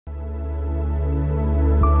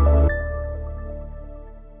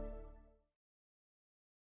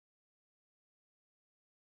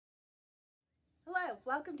Hello,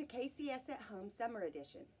 welcome to KCS at Home Summer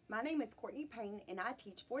Edition. My name is Courtney Payne and I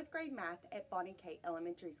teach 4th grade math at Bonnie K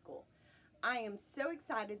Elementary School. I am so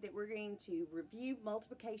excited that we're going to review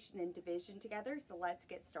multiplication and division together, so let's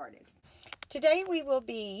get started. Today we will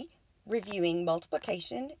be reviewing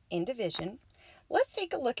multiplication and division. Let's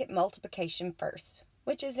take a look at multiplication first,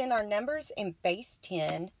 which is in our numbers in base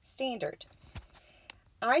 10 standard.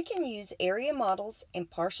 I can use area models and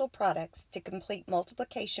partial products to complete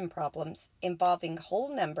multiplication problems involving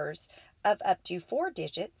whole numbers of up to 4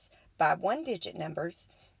 digits by 1-digit numbers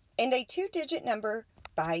and a 2-digit number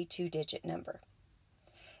by a 2-digit number.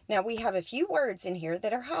 Now we have a few words in here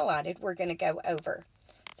that are highlighted we're going to go over.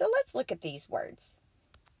 So let's look at these words.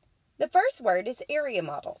 The first word is area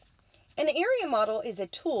model. An area model is a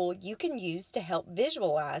tool you can use to help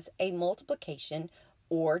visualize a multiplication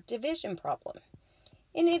or division problem.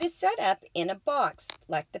 And it is set up in a box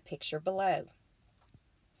like the picture below.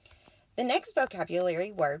 The next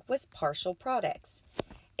vocabulary word was partial products.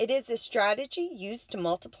 It is a strategy used to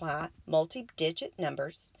multiply multi-digit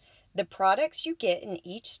numbers. The products you get in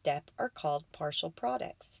each step are called partial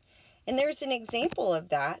products. And there's an example of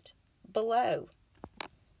that below.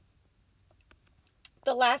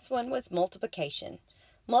 The last one was multiplication.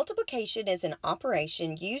 Multiplication is an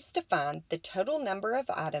operation used to find the total number of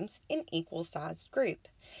items in equal-sized group.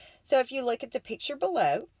 So if you look at the picture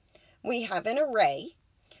below, we have an array.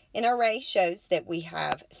 An array shows that we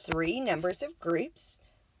have 3 numbers of groups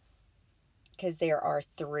because there are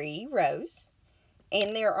 3 rows,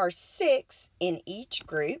 and there are 6 in each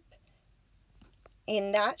group,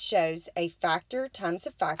 and that shows a factor times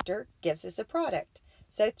a factor gives us a product.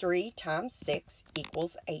 So 3 times 6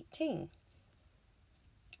 equals 18.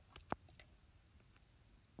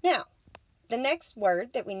 Now, the next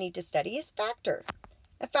word that we need to study is factor.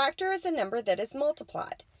 A factor is a number that is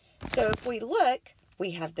multiplied. So if we look,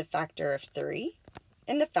 we have the factor of 3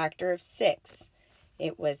 and the factor of 6.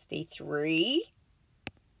 It was the 3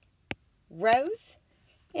 rows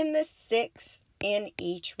and the 6 in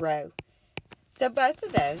each row. So both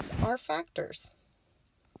of those are factors.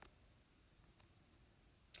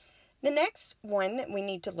 The next one that we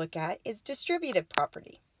need to look at is distributive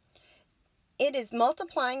property. It is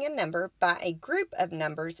multiplying a number by a group of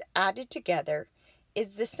numbers added together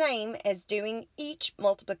is the same as doing each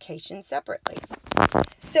multiplication separately.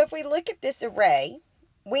 So if we look at this array,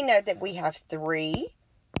 we know that we have 3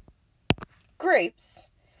 groups,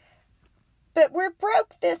 but we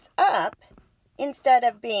broke this up. Instead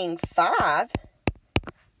of being 5,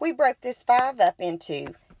 we broke this 5 up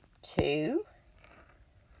into 2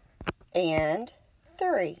 and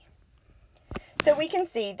 3. So we can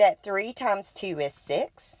see that 3 times 2 is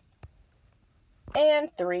 6, and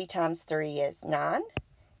 3 times 3 is 9,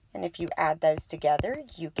 and if you add those together,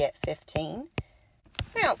 you get 15.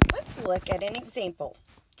 Now, let's look at an example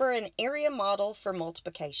for an area model for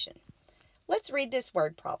multiplication. Let's read this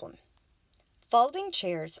word problem. Folding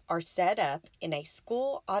chairs are set up in a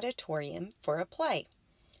school auditorium for a play.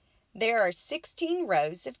 There are 16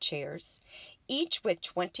 rows of chairs, each with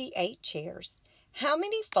 28 chairs. How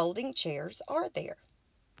many folding chairs are there?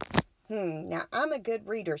 Now I'm a good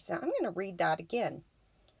reader, so I'm going to read that again.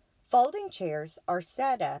 Folding chairs are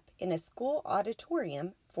set up in a school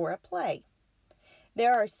auditorium for a play.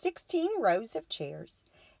 There are 16 rows of chairs,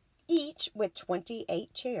 each with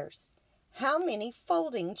 28 chairs. How many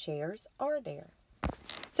folding chairs are there?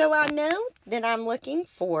 So I know that I'm looking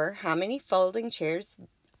for how many folding chairs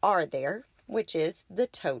are there, which is the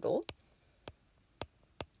total.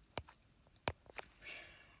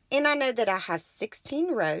 And I know that I have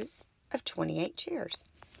 16 rows of 28 chairs.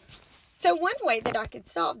 So one way that I could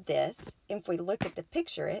solve this, if we look at the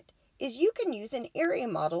picture is you can use an area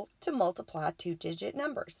model to multiply 2-digit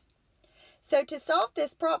numbers. So to solve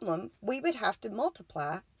this problem, we would have to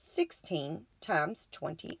multiply 16 times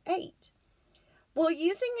 28. Well,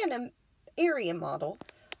 using an area model,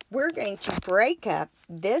 we're going to break up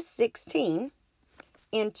this 16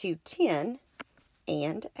 into 10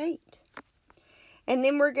 and 8. And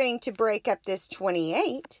then we're going to break up this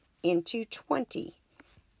 28 into 20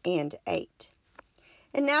 and 8.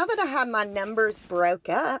 And now that I have my numbers broke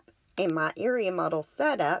up and my area model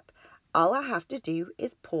set up, all I have to do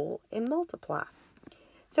is pull and multiply.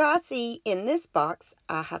 So I see in this box,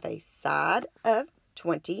 I have a side of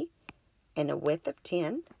 20 and a width of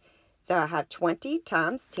 10. So I have 20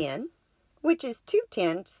 times 10, which is 2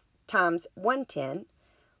 tens times 1 10.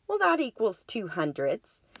 Well, that equals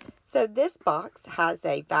 200s. So this box has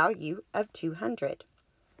a value of 200.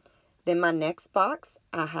 Then my next box,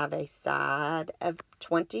 I have a side of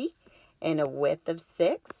 20 and a width of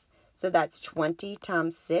 6. So that's 20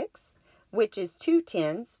 times 6, which is 2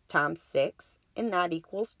 tens times 6, and that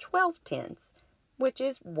equals 12 tens, which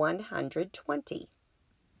is 120.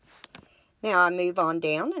 Now I move on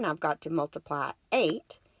down, and I've got to multiply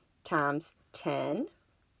 8 times 10.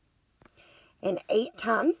 And 8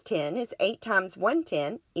 times 10 is 8 times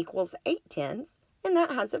 110 equals 8 tens, and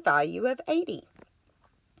that has a value of 80.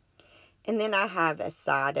 And then I have a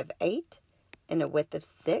side of 8 and a width of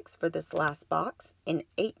 6 for this last box, and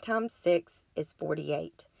 8 times 6 is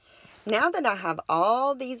 48. Now that I have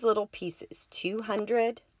all these little pieces,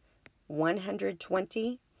 200,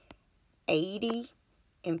 120, 80,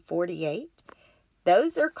 and 48,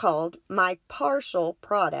 those are called my partial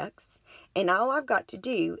products, and all I've got to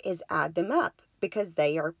do is add them up because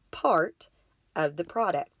they are part of the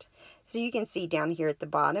product. So you can see down here at the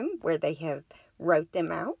bottom where they have wrote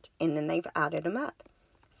them out and then they've added them up.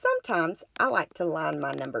 Sometimes I like to line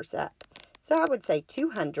my numbers up. So I would say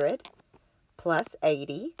 200 plus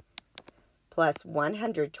 80 plus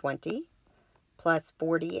 120 plus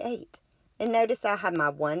 48. And notice I have my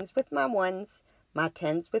ones with my ones, my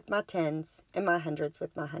tens with my tens, and my hundreds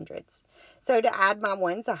with my hundreds. So to add my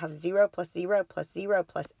ones, I have 0 plus 0 plus 0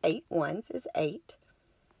 plus 8 ones is 8.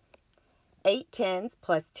 8 tens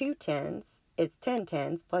plus 2 tens is 10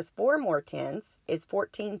 tens, plus 4 more tens is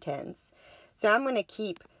 14 tens. So I'm going to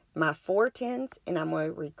keep my 4 tens, and I'm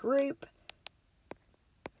going to regroup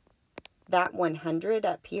that 100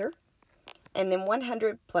 up here. And then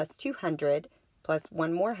 100 plus 200 plus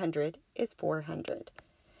 1 more 100 is 400.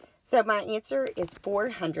 So my answer is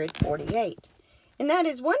 448. And that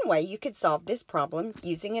is one way you could solve this problem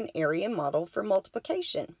using an area model for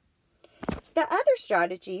multiplication. The other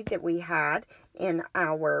strategy that we had in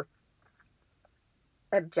our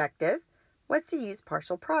objective was to use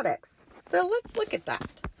partial products. So let's look at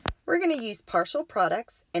that. We're going to use partial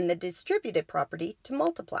products and the distributive property to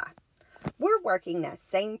multiply. We're working that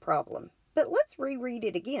same problem, but let's reread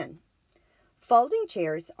it again. Folding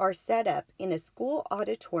chairs are set up in a school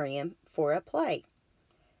auditorium for a play.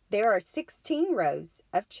 There are 16 rows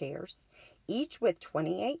of chairs, each with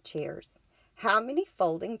 28 chairs. How many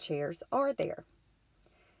folding chairs are there?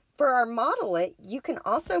 For our model it, you can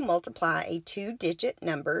also multiply a 2-digit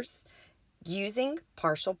numbers using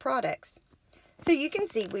partial products. So you can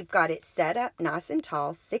see we've got it set up nice and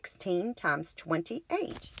tall, 16 times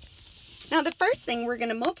 28. Now the first thing we're going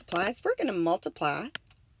to multiply is we're going to multiply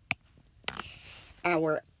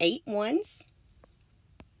our 8 ones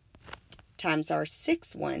times our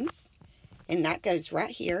 6 ones, and that goes right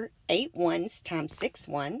here. 8 ones times 6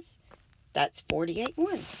 ones, that's 48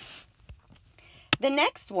 ones. The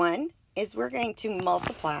next one is we're going to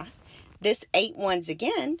multiply this 8 ones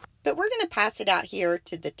again, but we're going to pass it out here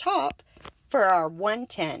to the top for our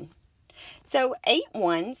 110. So 8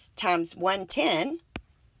 ones times 110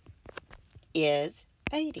 is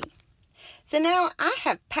 80. So now I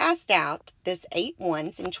have passed out this 8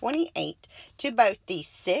 ones and 28 to both the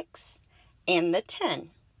 6 and the 10.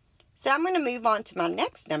 So I'm going to move on to my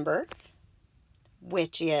next number,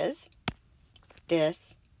 which is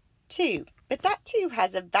this 2. But that 2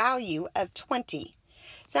 has a value of 20.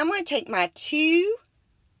 So I'm going to take my 2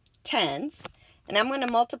 tens and I'm going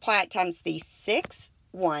to multiply it times these 6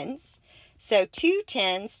 ones. So 2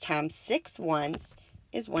 tens times 6 ones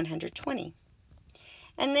is 120.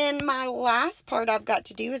 And then my last part I've got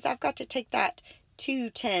to do is I've got to take that 2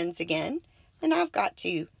 tens again, and I've got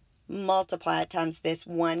to multiply it times this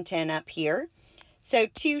 110 up here. So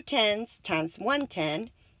 2 tens times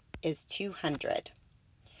 110 is 200.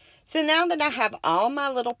 So now that I have all my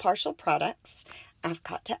little partial products, I've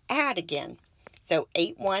got to add again. So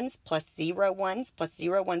 8 ones plus 0 ones plus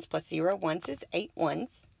 0 ones plus 0 ones is 8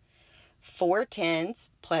 ones. 4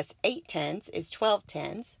 tens plus 8 tens is 12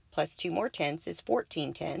 tens. Plus 2 more tens is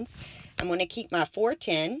 14 tens. I'm going to keep my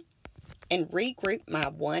 410 and regroup my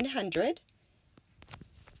 100.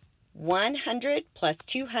 100 plus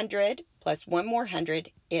 200 plus 1 more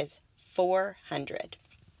 100 is 400.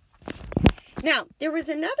 Now, there was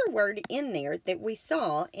another word in there that we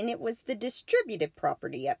saw, and it was the distributive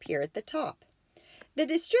property up here at the top. The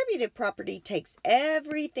distributive property takes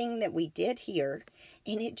everything that we did here,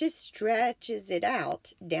 and it just stretches it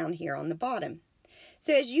out down here on the bottom.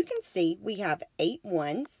 So as you can see, we have 8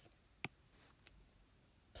 ones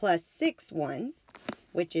plus 6 ones,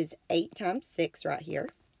 which is 8 times 6 right here.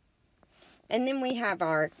 And then we have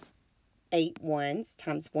our 8 ones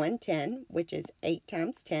times 110, which is 8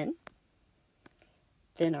 times 10.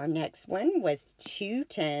 Then our next one was 2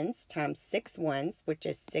 tens times 6 ones, which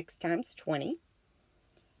is 6 times 20.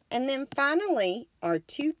 And then finally, our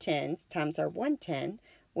 2 tens times our 110,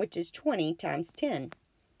 which is 20 times 10.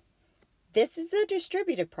 This is the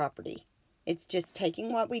distributive property. It's just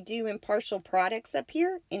taking what we do in partial products up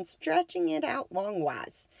here and stretching it out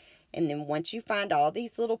longwise. And then once you find all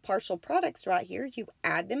these little partial products right here, you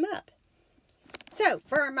add them up. So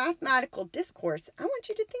for our mathematical discourse, I want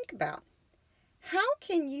you to think about, how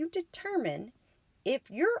can you determine if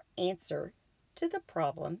your answer to the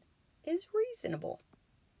problem is reasonable?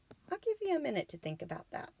 I'll give you a minute to think about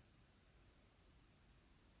that.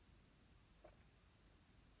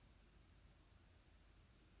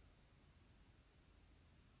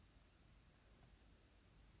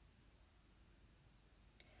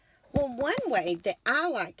 Well, one way that I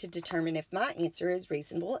like to determine if my answer is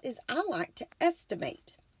reasonable is I like to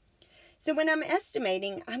estimate. So when I'm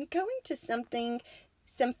estimating, I'm going to some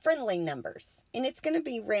friendly numbers, and it's going to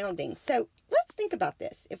be rounding. So let's think about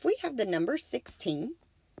this. If we have the number 16,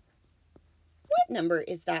 what number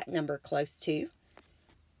is that number close to?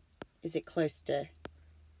 Is it close to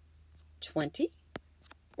 20?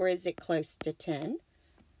 Or is it close to 10?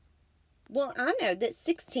 Well, I know that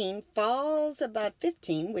 16 falls above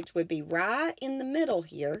 15, which would be right in the middle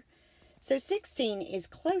here. So 16 is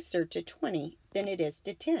closer to 20 than it is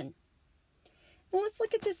to 10. Well, let's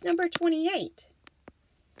look at this number 28.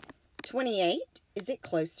 28, is it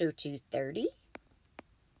closer to 30?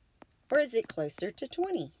 Or is it closer to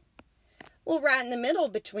 20? Well, right in the middle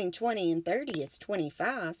between 20 and 30 is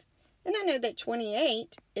 25. And I know that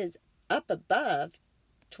 28 is up above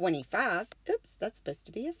 25. Oops, that's supposed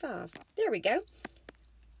to be a 5. There we go.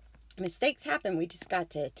 Mistakes happen. We just got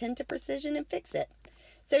to attend to precision and fix it.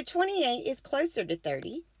 So 28 is closer to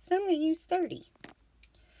 30, so I'm going to use 30.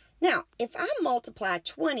 Now, if I multiply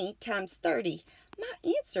 20 times 30,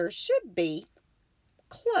 my answer should be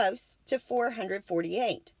close to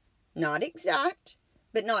 448. Not exact,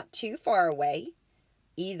 but not too far away.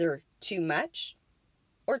 Either too much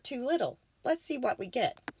or too little. Let's see what we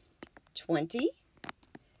get. 20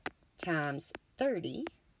 times 30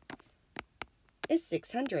 is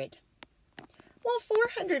 600. Well,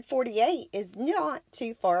 448 is not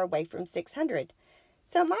too far away from 600.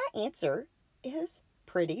 So my answer is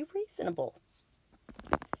pretty reasonable.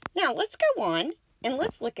 Now let's go on and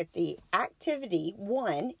let's look at the Activity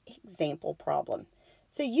 1 example problem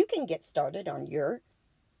so you can get started on your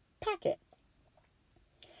packet.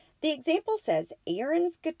 The example says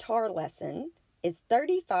Aaron's guitar lesson is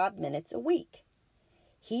 35 minutes a week.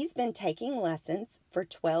 He's been taking lessons for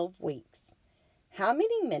 12 weeks. How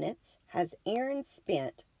many minutes has Aaron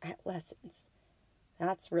spent at lessons?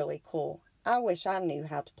 That's really cool. I wish I knew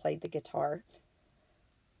how to play the guitar.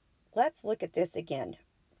 Let's look at this again.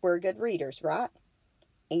 We're good readers, right?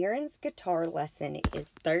 Aaron's guitar lesson is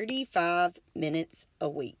 35 minutes a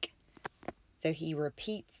week. So he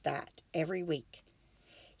repeats that every week.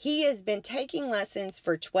 He has been taking lessons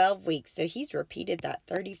for 12 weeks, so he's repeated that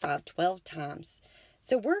 12 times.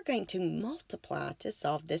 So we're going to multiply to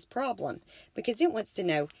solve this problem because it wants to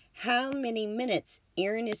know how many minutes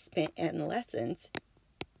Aaron has spent in lessons,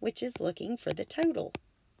 which is looking for the total.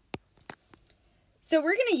 So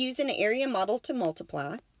we're going to use an area model to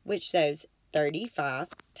multiply, which shows 35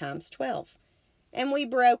 times 12. And we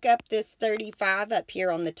broke up this 35 up here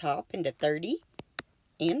on the top into 30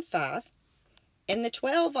 and 5. And the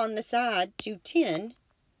 12 on the side to 10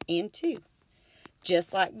 and 2.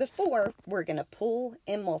 Just like before, we're going to pull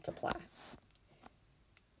and multiply.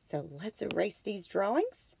 So let's erase these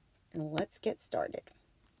drawings and let's get started.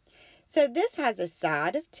 So this has a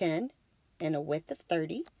side of 10 and a width of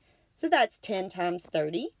 30. So that's 10 times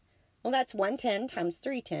 30. Well, that's 110 times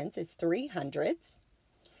 3 tens is 300s.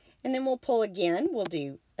 And then we'll pull again. We'll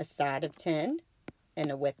do a side of 10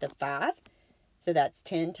 and a width of 5. So that's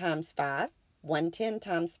 10 times 5. 110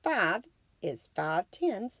 times 5 is 5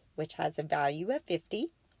 tens, which has a value of 50.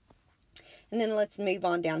 And then let's move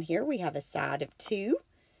on down here. We have a side of 2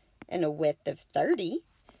 and a width of 30.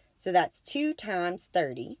 So that's 2 times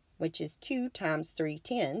 30, which is 2 times 3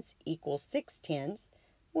 tens equals 6 tens,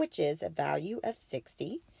 which is a value of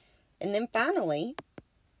 60. And then finally,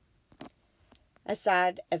 a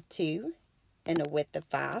side of 2 and a width of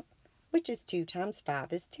 5, which is 2 times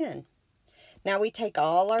 5 is 10. Now we take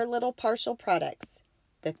all our little partial products,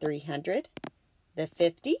 the 300, the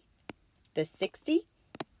 50, the 60,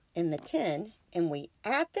 and the 10, and we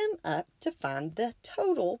add them up to find the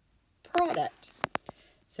total product.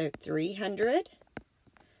 So 300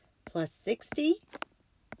 plus 60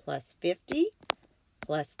 plus 50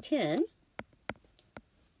 plus 10,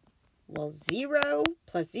 well, 0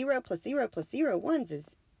 plus 0 plus 0 plus 0 ones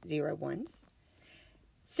is 0 ones.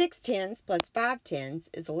 6 tens plus 5 tens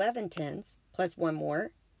is 11 tens, plus 1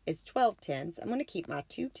 more is 12 tens. I'm going to keep my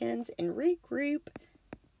 2 tens and regroup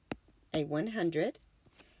a 100.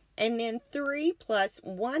 And then 3 plus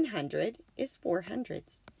 100 is 400.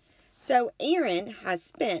 So Aaron has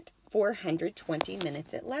spent 420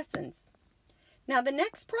 minutes at lessons. Now the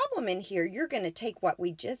next problem in here, you're going to take what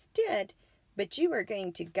we just did, but you are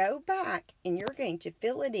going to go back and you're going to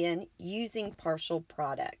fill it in using partial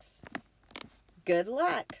products. Good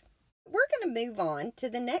luck. We're going to move on to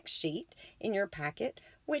the next sheet in your packet,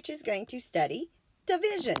 which is going to study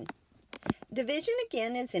division. Division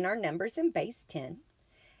again is in our numbers in base 10.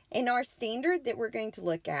 And our standard that we're going to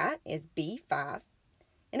look at is B5.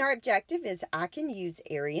 And our objective is I can use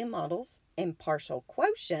area models and partial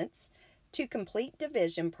quotients to complete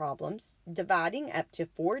division problems, dividing up to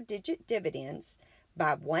 4-digit dividends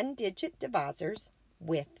by 1-digit divisors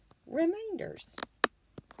with remainders.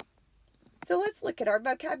 So let's look at our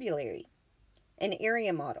vocabulary. An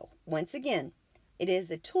area model. Once again, it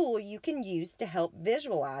is a tool you can use to help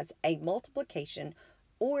visualize a multiplication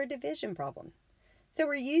or division problem. So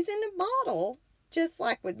we're using a model just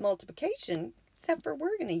like with multiplication, except for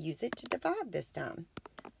we're going to use it to divide this time.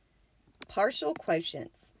 Partial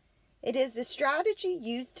quotients. It is a strategy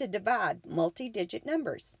used to divide multi-digit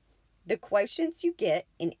numbers. The quotients you get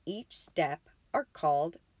in each step are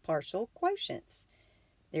called partial quotients.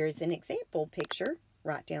 There is an example picture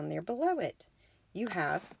right down there below it. You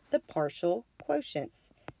have the partial quotients.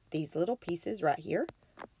 These little pieces right here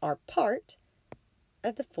are part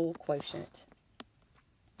of the full quotient.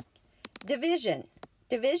 Division.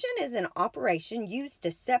 Division is an operation used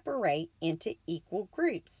to separate into equal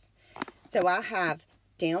groups. So I have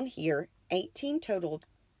down here 18 total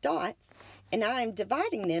dots, and I am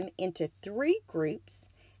dividing them into 3 groups,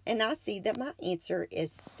 and I see that my answer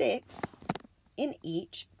is 6 in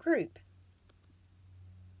each group.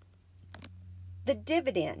 The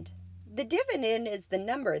dividend. The dividend is the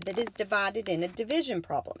number that is divided in a division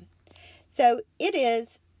problem. So it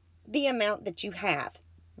is the amount that you have.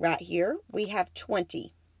 Right here we have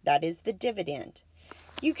 20. That is the dividend.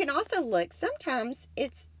 You can also look, sometimes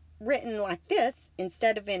it's written like this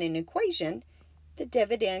instead of in an equation. The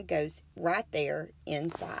dividend goes right there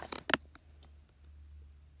inside.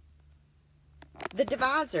 The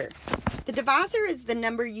divisor. The divisor is the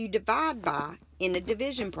number you divide by in a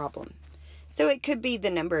division problem. So it could be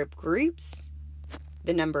the number of groups,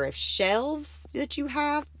 the number of shelves that you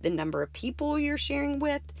have, the number of people you're sharing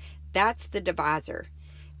with. That's the divisor.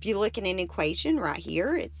 If you look at an equation right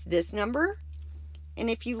here, it's this number. And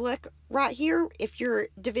if you look right here, if your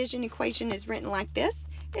division equation is written like this,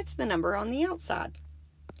 it's the number on the outside.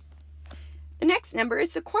 The next number is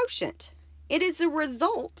the quotient. It is the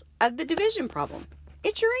result of the division problem.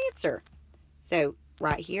 It's your answer. So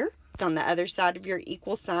right here, it's on the other side of your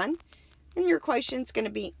equal sign. And your quotient's going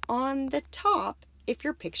to be on the top if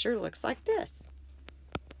your picture looks like this.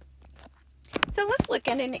 So let's look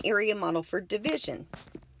at an area model for division.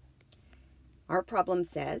 Our problem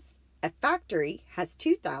says, a factory has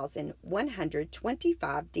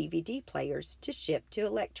 2,125 DVD players to ship to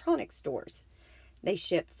electronics stores. They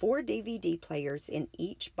ship 4 DVD players in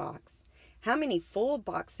each box. How many full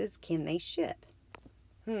boxes can they ship?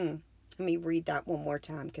 Let me read that one more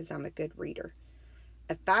time because I'm a good reader.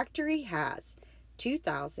 A factory has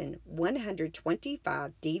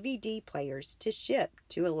 2,125 DVD players to ship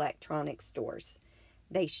to electronics stores.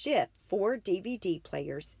 They ship 4 DVD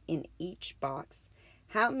players in each box.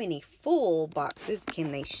 How many full boxes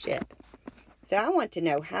can they ship? So I want to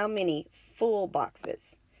know how many full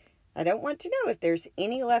boxes. I don't want to know if there's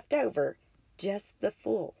any left over, just the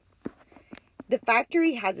full. The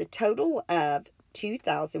factory has a total of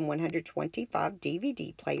 2,125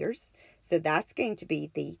 DVD players. So that's going to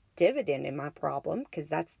be the dividend in my problem because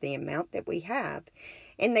that's the amount that we have.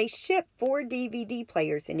 And they ship 4 DVD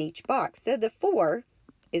players in each box. So the 4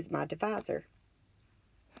 is my divisor.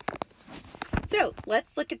 So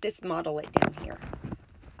let's look at this model it down here.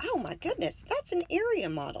 Oh my goodness, that's an area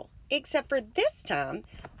model. Except for this time,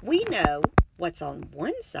 we know what's on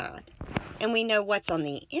one side and we know what's on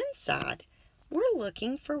the inside. We're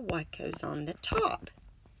looking for what goes on the top.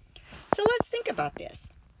 So let's think about this.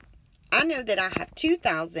 I know that I have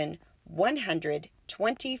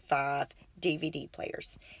 2,125 DVD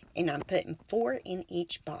players, and I'm putting 4 in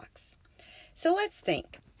each box. So let's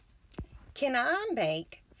think. Can I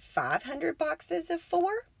make 500 boxes of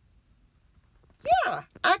 4? Yeah,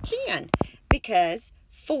 I can, because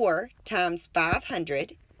 4 times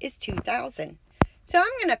 500 is 2,000. So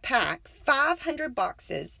I'm going to pack 500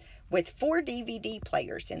 boxes with 4 DVD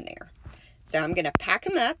players in there. So I'm going to pack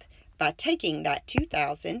them up by taking that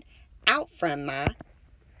 2,000 out from my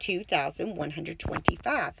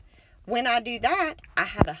 2,125. When I do that, I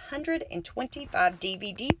have 125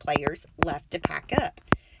 DVD players left to pack up.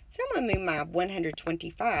 So I'm going to move my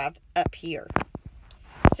 125 up here.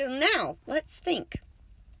 So now, let's think.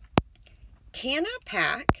 Can I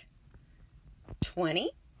pack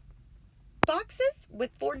 20 boxes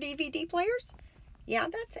with 4 DVD players? Yeah,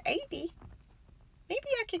 that's 80. Maybe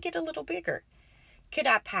I could get a little bigger. Could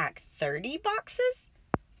I pack 30 boxes?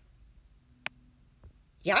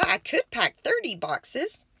 Yeah, I could pack 30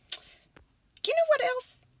 boxes. You know what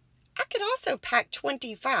else? I could also pack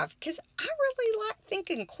 25 because I really like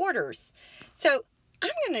thinking quarters. So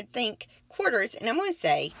I'm going to think quarters, and I'm going to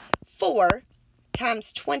say 4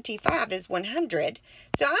 times 25 is 100.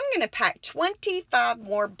 So I'm going to pack 25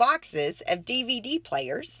 more boxes of DVD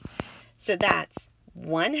players. So that's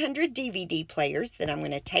 100 DVD players that I'm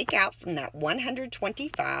going to take out from that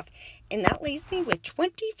 125, and that leaves me with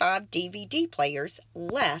 25 DVD players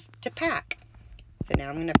left to pack. So now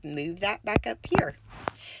I'm going to move that back up here.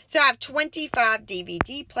 So I have 25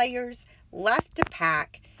 DVD players left to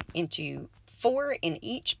pack into 4 in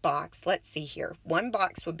each box. Let's see here. 1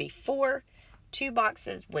 box would be 4, 2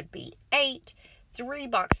 boxes would be 8, 3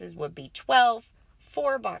 boxes would be 12,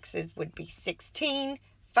 4 boxes would be 16,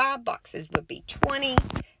 5 boxes would be 20,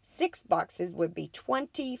 6 boxes would be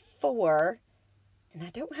 24, and I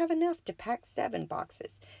don't have enough to pack 7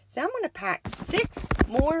 boxes. So I'm going to pack 6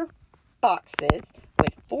 more boxes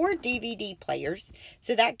with 4 DVD players.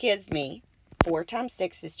 So that gives me 4 times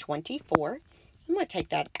 6 is 24. I'm going to take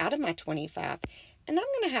that out of my 25, and I'm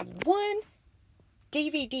going to have 1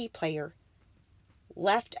 DVD player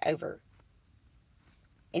left over,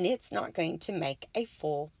 and it's not going to make a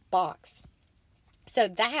full box. So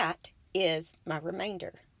that is my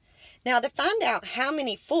remainder. Now, to find out how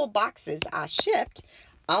many full boxes I shipped,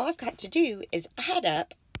 all I've got to do is add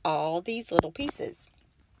up all these little pieces.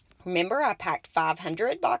 Remember, I packed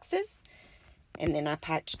 500 boxes, and then I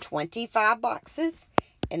packed 25 boxes,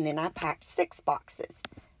 and then I packed 6 boxes.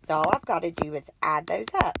 So all I've got to do is add those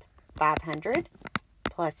up. 500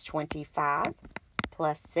 plus 25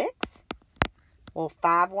 plus 6. Well,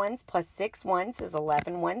 5 ones plus 6 ones is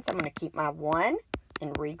 11 ones. I'm going to keep my 1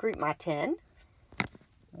 and regroup my 10.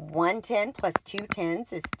 1 10 plus 2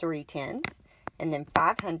 10s is 3 10s. And then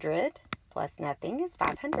 500 plus nothing is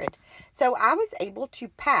 500. So I was able to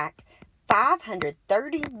pack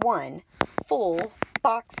 531 full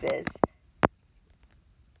boxes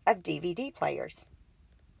of DVD players.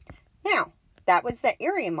 Now, that was the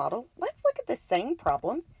area model. Let's look at the same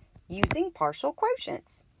problem using partial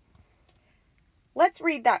quotients. Let's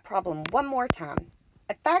read that problem one more time.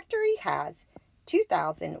 A factory has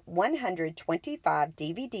 2,125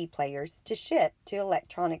 DVD players to ship to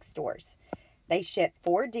electronic stores. They ship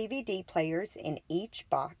 4 DVD players in each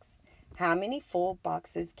box. How many full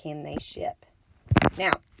boxes can they ship?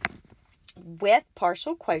 Now, with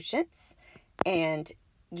partial quotients and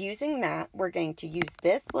using that, we're going to use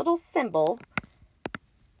this little symbol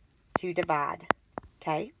to divide.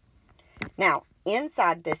 Okay? Now,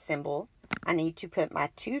 inside this symbol, I need to put my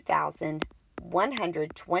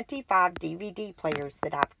 2,125 DVD players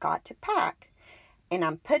that I've got to pack, and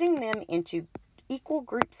I'm putting them into equal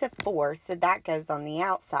groups of 4, so that goes on the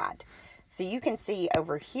outside. So you can see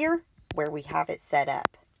over here where we have it set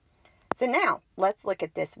up. So now, let's look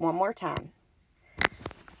at this one more time.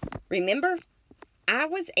 Remember, I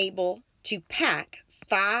was able to pack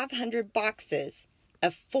 500 boxes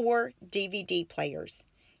of 4 DVD players,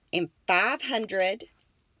 and 500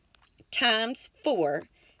 times 4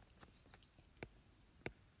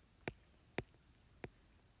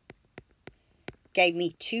 gave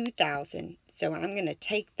me 2,000. So I'm going to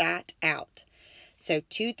take that out. So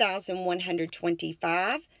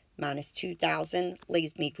 2,125 minus 2,000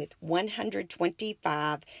 leaves me with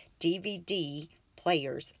 125 DVD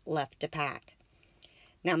players left to pack.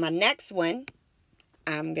 Now my next one,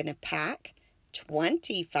 I'm going to pack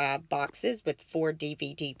 25 boxes with 4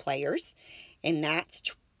 DVD players. And that's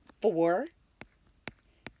 4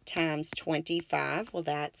 times 25. Well,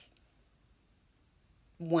 that's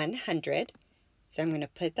 100. So I'm going to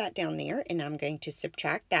put that down there, and I'm going to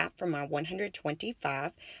subtract that from my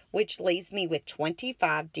 125, which leaves me with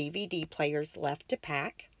 25 DVD players left to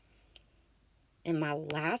pack. And my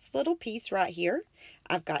last little piece right here,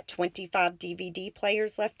 I've got 25 DVD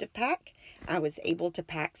players left to pack. I was able to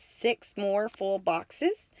pack 6 more full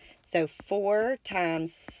boxes. So 4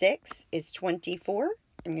 times 6 is 24.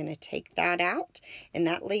 I'm going to take that out, and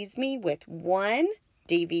that leaves me with 1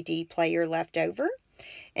 DVD player left over.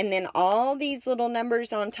 And then all these little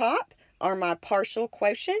numbers on top are my partial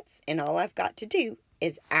quotients, and all I've got to do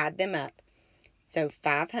is add them up. So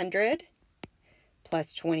 500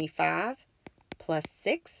 plus 25 plus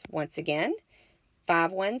 6, once again,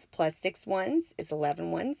 5 ones plus 6 ones is 11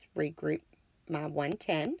 ones. Regroup my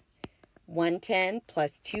 110. 110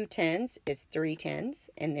 plus 2 tens is 3 tens,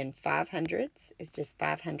 and then 5 hundredths is just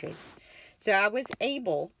 5 hundredths. So I was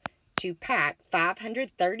able to pack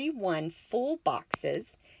 531 full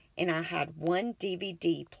boxes, and I had one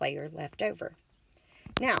DVD player left over.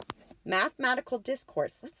 Now, mathematical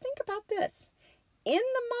discourse. Let's think about this. In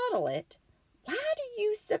the model it, why do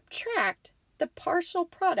you subtract the partial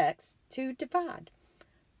products to divide?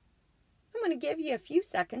 I'm going to give you a few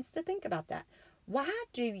seconds to think about that. Why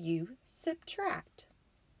do you subtract?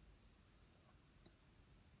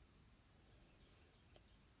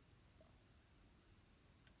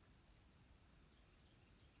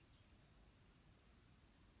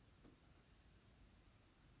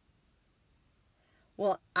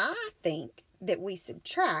 Well, I think that we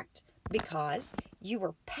subtract because you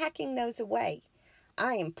were packing those away.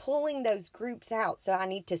 I am pulling those groups out, so I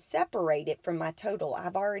need to separate it from my total.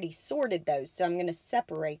 I've already sorted those, so I'm going to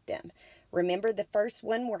separate them. Remember the first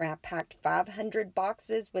one where I packed 500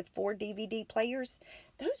 boxes with 4 DVD players?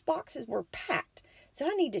 Those boxes were packed, so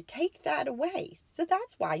I need to take that away. So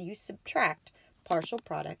that's why you subtract partial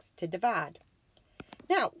products to divide.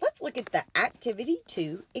 Now, let's look at the Activity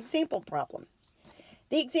 2 example problem.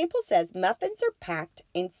 The example says muffins are packed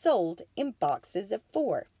and sold in boxes of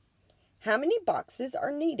 4. How many boxes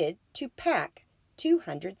are needed to pack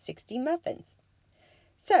 260 muffins?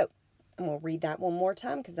 So, I'm going to read that one more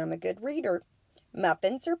time because I'm a good reader.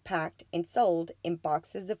 Muffins are packed and sold in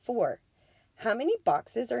boxes of 4. How many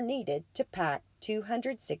boxes are needed to pack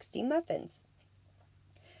 260 muffins?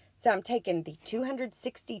 So I'm taking the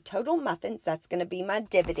 260 total muffins. That's going to be my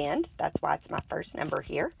dividend. That's why it's my first number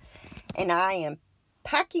here. And I am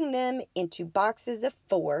packing them into boxes of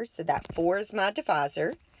 4. So that 4 is my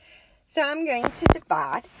divisor. So I'm going to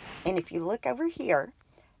divide. And if you look over here,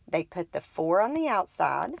 they put the 4 on the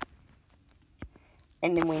outside.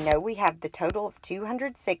 And then we know we have the total of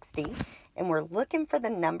 260. And we're looking for the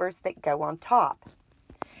numbers that go on top.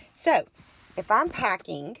 So if I'm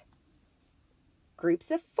packing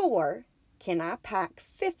groups of 4, can I pack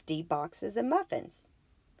 50 boxes of muffins?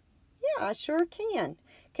 Yeah, I sure can.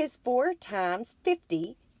 Because 4 times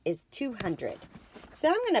 50 is 200. So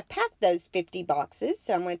I'm going to pack those 50 boxes.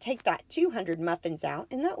 So I'm going to take that 200 muffins out.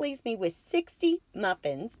 And that leaves me with 60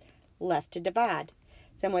 muffins left to divide.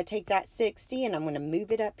 So I'm going to take that 60 and I'm going to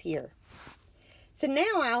move it up here. So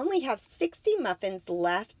now I only have 60 muffins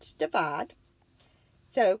left to divide.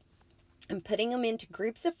 So I'm putting them into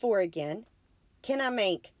groups of 4 again. Can I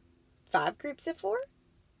make 5 groups of 4?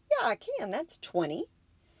 Yeah, I can. That's 20.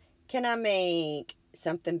 Can I make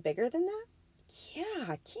something bigger than that? Yeah,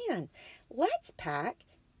 I can. Let's pack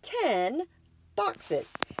 10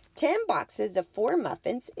 boxes. 10 boxes of 4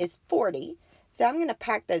 muffins is 40. So I'm going to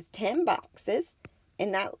pack those 10 boxes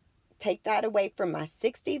and take that away from my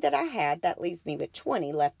 60 that I had. That leaves me with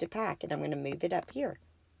 20 left to pack, and I'm going to move it up here.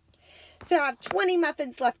 So I have 20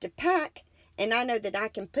 muffins left to pack, and I know that I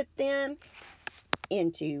can put them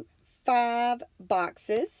into 5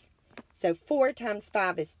 boxes. So 4 times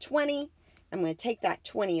 5 is 20. I'm going to take that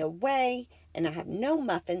 20 away, and I have no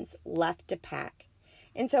muffins left to pack.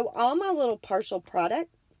 And so all my little partial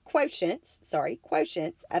product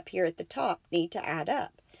quotients up here at the top need to add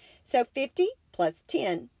up. So 50 plus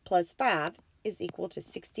 10 plus 5 is equal to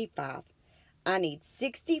 65. I need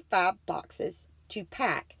 65 boxes to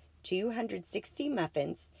pack 260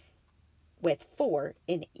 muffins with 4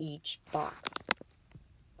 in each box.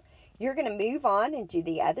 You're going to move on and do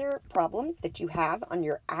the other problems that you have on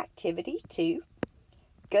your Activity 2.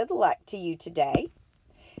 Good luck to you today.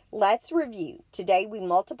 Let's review. Today we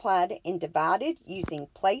multiplied and divided using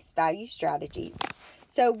place value strategies.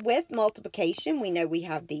 So with multiplication, we know we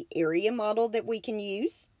have the area model that we can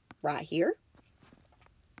use right here.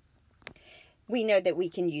 We know that we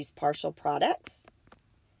can use partial products.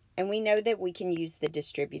 And we know that we can use the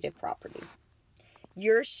distributive property.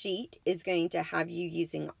 Your sheet is going to have you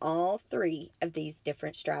using all 3 of these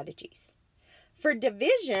different strategies. For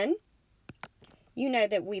division, you know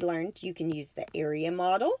that we learned you can use the area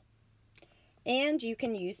model and you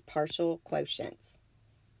can use partial quotients.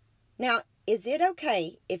 Now, is it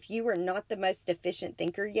okay if you are not the most efficient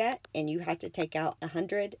thinker yet and you have to take out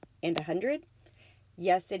 100 and 100?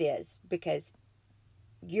 Yes, it is, because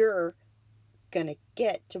you're going to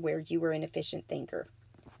get to where you were an efficient thinker.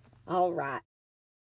 All right.